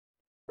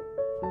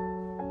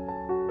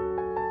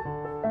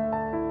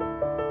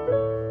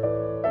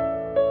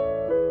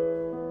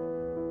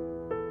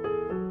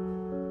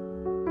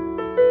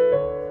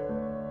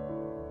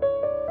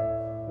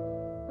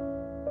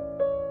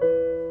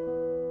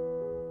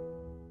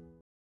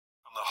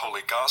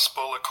Holy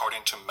Gospel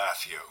according to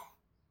Matthew.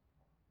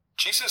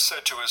 Jesus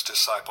said to his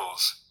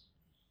disciples,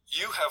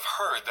 "You have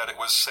heard that it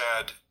was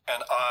said,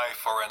 'An eye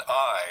for an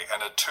eye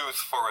and a tooth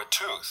for a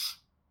tooth.'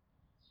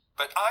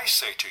 But I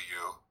say to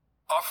you,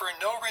 offer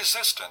no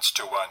resistance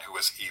to one who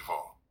is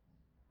evil.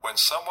 When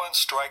someone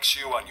strikes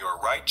you on your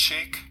right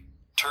cheek,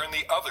 turn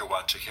the other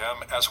one to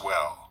him as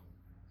well.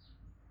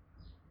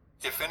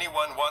 If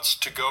anyone wants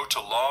to go to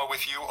law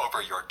with you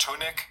over your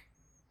tunic,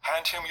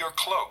 hand him your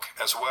cloak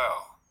as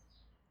well.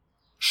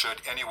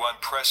 Should anyone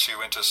press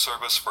you into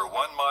service for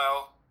 1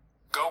 mile,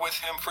 go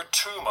with him for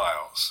 2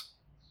 miles.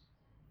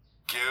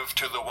 Give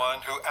to the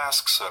one who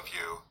asks of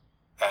you,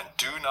 and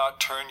do not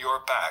turn your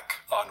back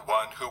on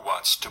one who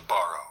wants to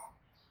borrow."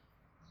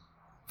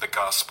 The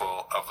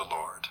Gospel of the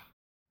Lord.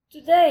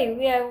 Today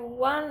we have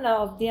one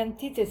of the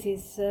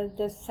antitheses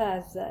that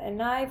says,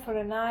 "An eye for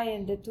an eye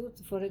and a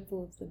tooth for a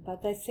tooth."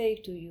 But I say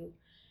to you,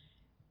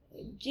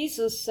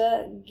 Jesus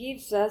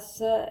gives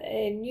us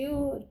a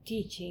new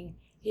teaching,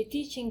 a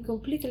teaching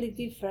completely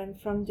different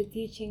from the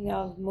teaching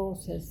of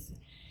Moses.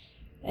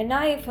 An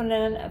eye for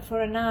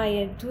an eye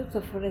and tooth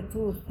for a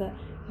tooth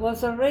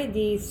was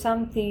already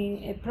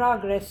something, a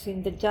progress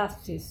in the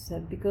justice,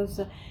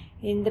 because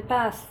in the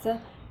past,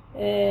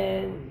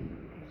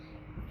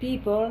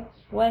 people,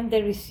 when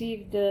they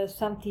received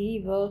something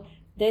evil,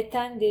 they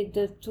tended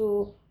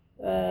to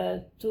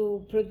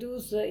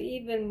produce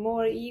even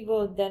more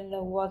evil than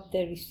what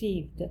they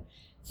received.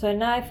 So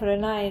an eye for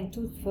an eye and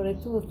tooth for a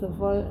tooth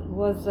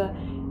was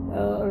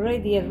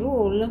already a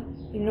rule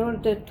in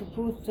order to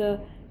put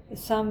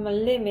some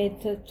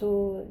limit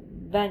to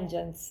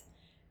vengeance.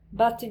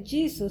 But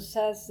Jesus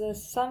has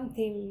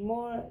something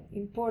more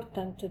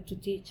important to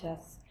teach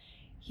us.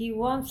 He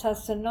wants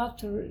us not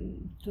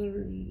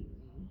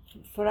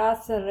for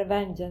us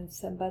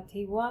revengeance, but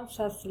he wants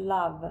us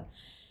love.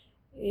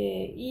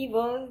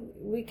 Evil,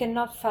 we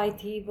cannot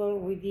fight evil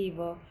with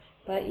evil,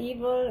 but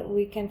evil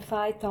we can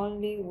fight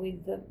only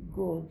with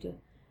good.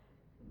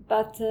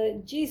 But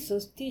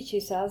Jesus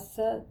teaches us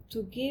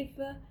to give,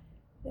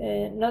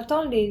 not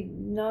only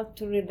not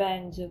to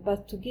revenge,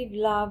 but to give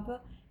love,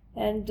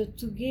 and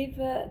to give,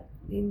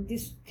 in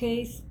this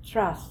case,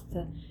 trust.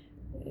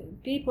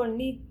 People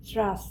need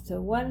trust.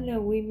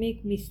 When we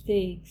make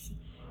mistakes,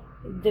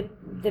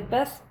 the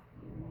best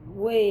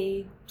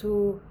way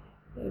to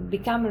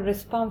become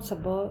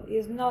responsible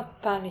is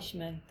not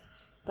punishment,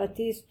 but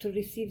is to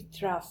receive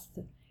trust.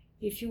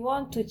 If you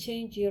want to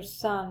change your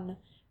son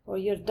or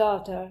your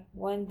daughter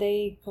when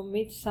they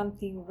commit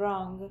something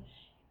wrong,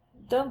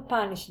 don't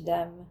punish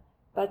them,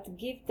 but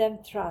give them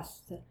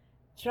trust.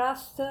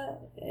 Trust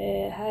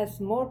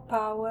has more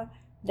power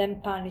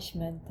than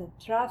punishment.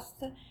 Trust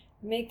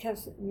make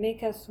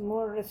us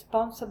more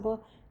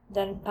responsible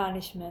than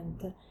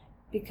punishment.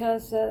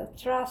 Because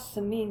trust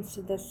means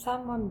that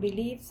someone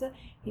believes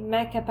in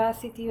my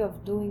capacity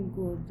of doing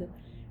good.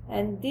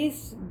 And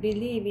this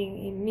believing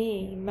in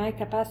me, in my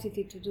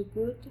capacity to do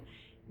good,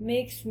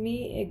 makes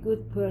me a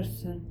good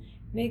person,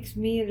 makes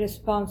me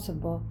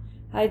responsible.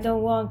 I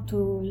don't want to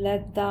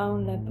let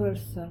down a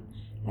person.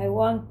 I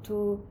want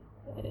to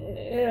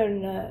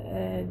earn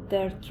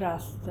their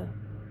trust.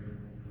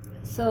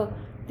 So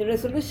the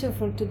resolution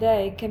for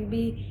today can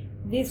be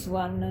this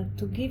one,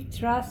 to give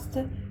trust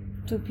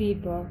to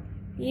people,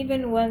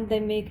 even when they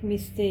make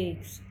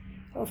mistakes.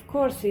 Of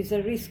course, it's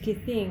a risky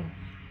thing,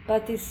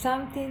 but it's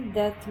something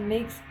that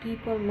makes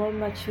people more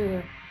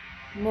mature,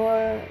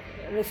 more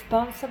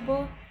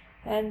responsible,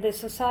 and the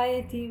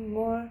society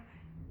more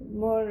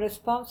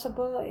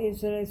responsible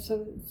is a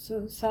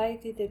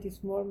society that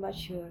is more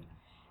mature.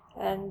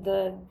 And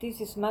this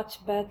is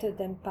much better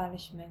than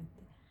punishment.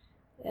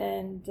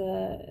 And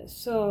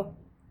as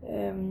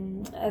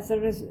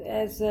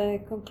a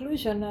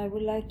conclusion, I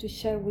would like to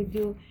share with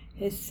you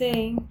a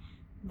saying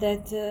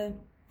that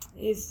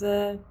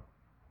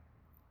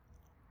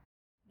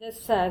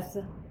says,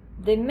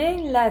 "The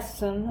main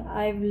lesson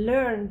I've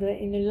learned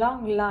in a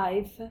long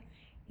life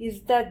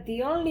is that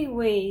the only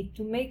way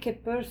to make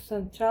a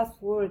person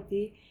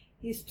trustworthy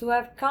is to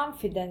have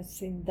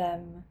confidence in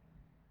them.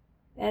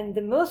 And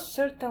the most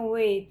certain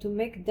way to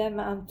make them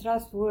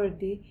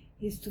untrustworthy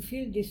is to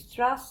feel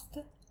distrust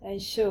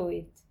and show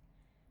it.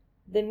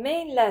 The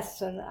main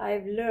lesson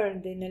I've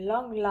learned in a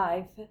long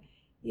life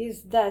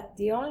is that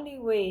the only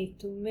way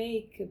to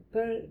make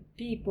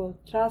people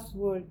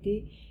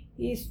trustworthy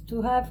is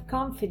to have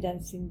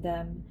confidence in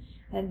them,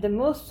 and the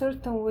most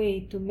certain way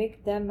to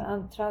make them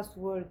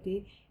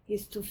untrustworthy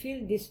is to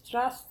feel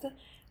distrust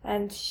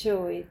and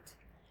show it."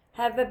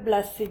 Have a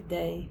blessed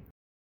day.